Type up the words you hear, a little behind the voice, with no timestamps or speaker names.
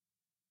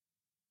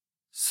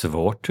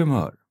Svårt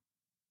humör.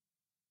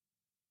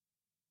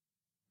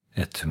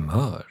 Ett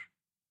humör.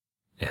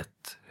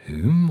 Ett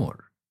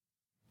humor.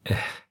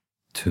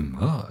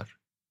 Tumör.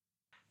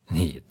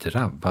 Ni är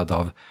drabbad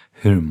av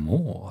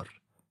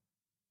humor.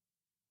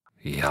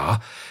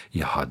 Ja,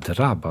 jag har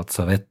drabbats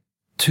av ett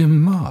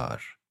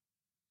tumör.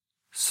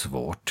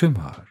 Svårt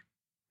humör.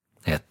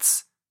 Ett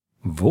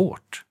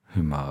svårt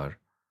humör.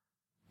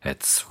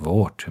 Ett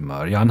svårt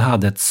humör. Ja, han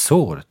hade ett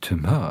sårt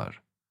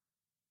humör.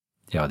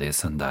 Ja, det är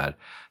sån där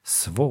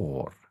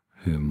svår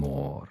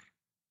humor.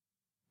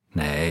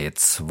 Nej, ett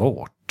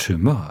svårt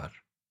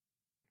humör.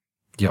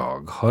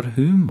 Jag har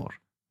humor.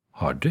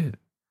 Har du?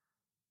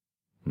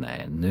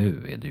 Nej,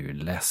 nu är du ju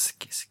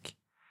läskisk.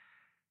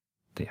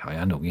 Det har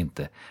jag nog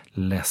inte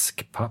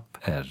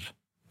läskpapper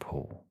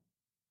på.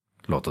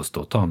 Låt oss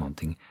då ta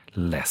någonting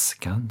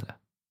läskande.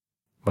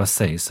 Vad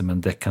sägs om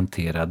en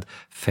dekanterad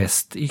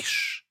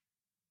festisch?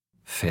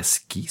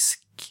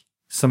 Feskisk,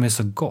 som är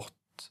så gott.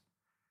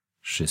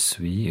 Je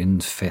suis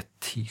une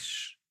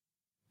fétiche.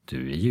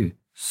 Du är ju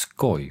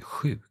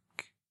skojsjuk.